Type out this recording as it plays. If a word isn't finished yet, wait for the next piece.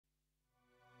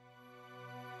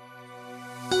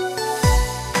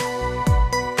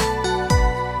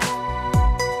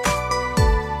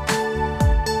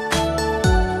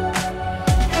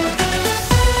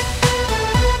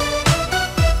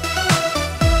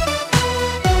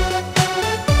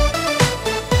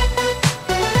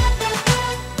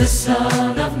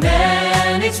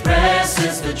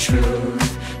the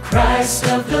truth. Christ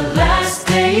of the last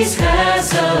days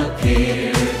has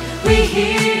appeared. We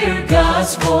hear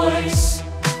God's voice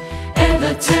and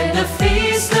the tender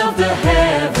feast of the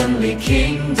heavenly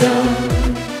kingdom.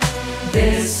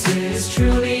 This is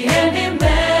truly an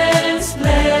immense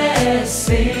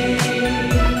blessing.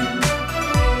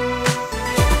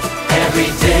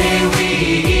 Every day we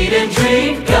eat and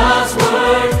drink God's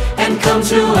word and come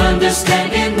to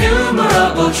understand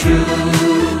innumerable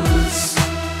truths.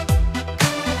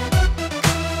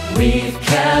 We've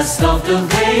cast off the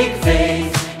vague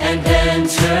faith and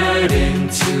entered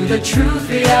into the truth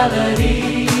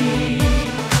reality.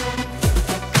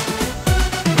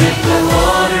 With the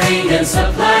watering and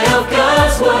supply of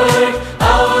God's word,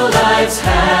 our lives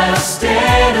have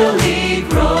steadily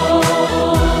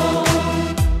grown.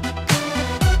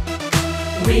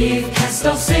 We've cast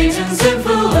off Satan's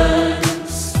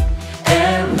influence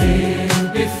and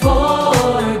lived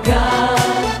before God.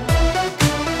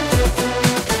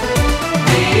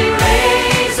 We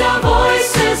raise our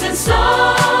voices in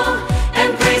song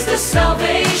and praise the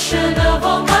salvation of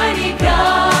Almighty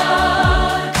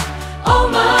God.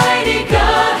 Almighty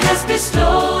God has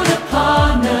bestowed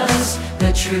upon us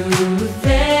the truth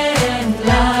and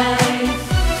life.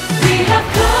 We have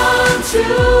come to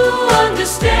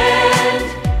understand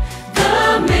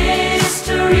the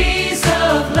mysteries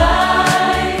of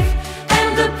life, and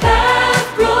the path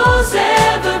grows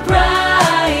ever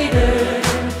brighter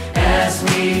as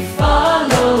we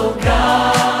follow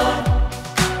God.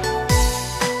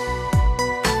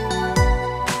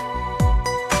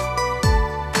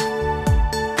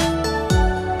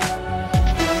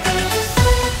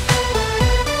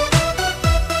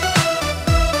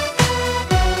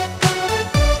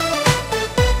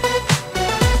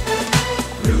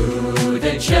 Through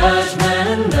the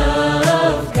judgment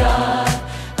of God,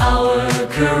 our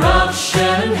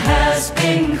corruption has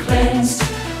been cleansed.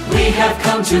 We have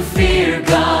come to fear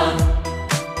God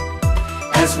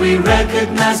as we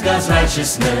recognize God's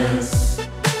righteousness.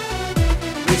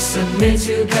 We submit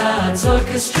to God's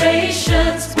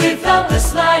orchestrations without the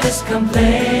slightest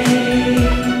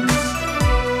complaint.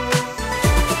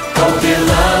 Oh,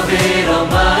 beloved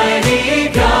Almighty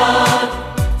God,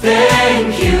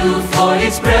 thank you for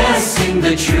expressing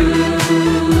the truth.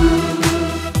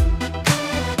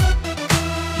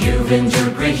 You've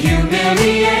endured great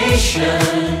humiliation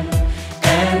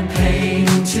and pain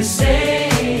to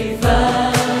save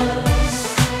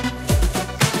us.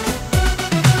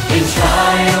 In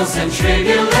trials and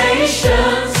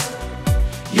tribulations,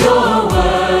 your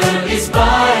word is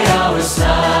by our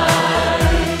side.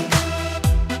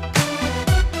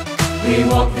 We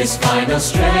walk this final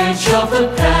stretch of the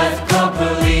path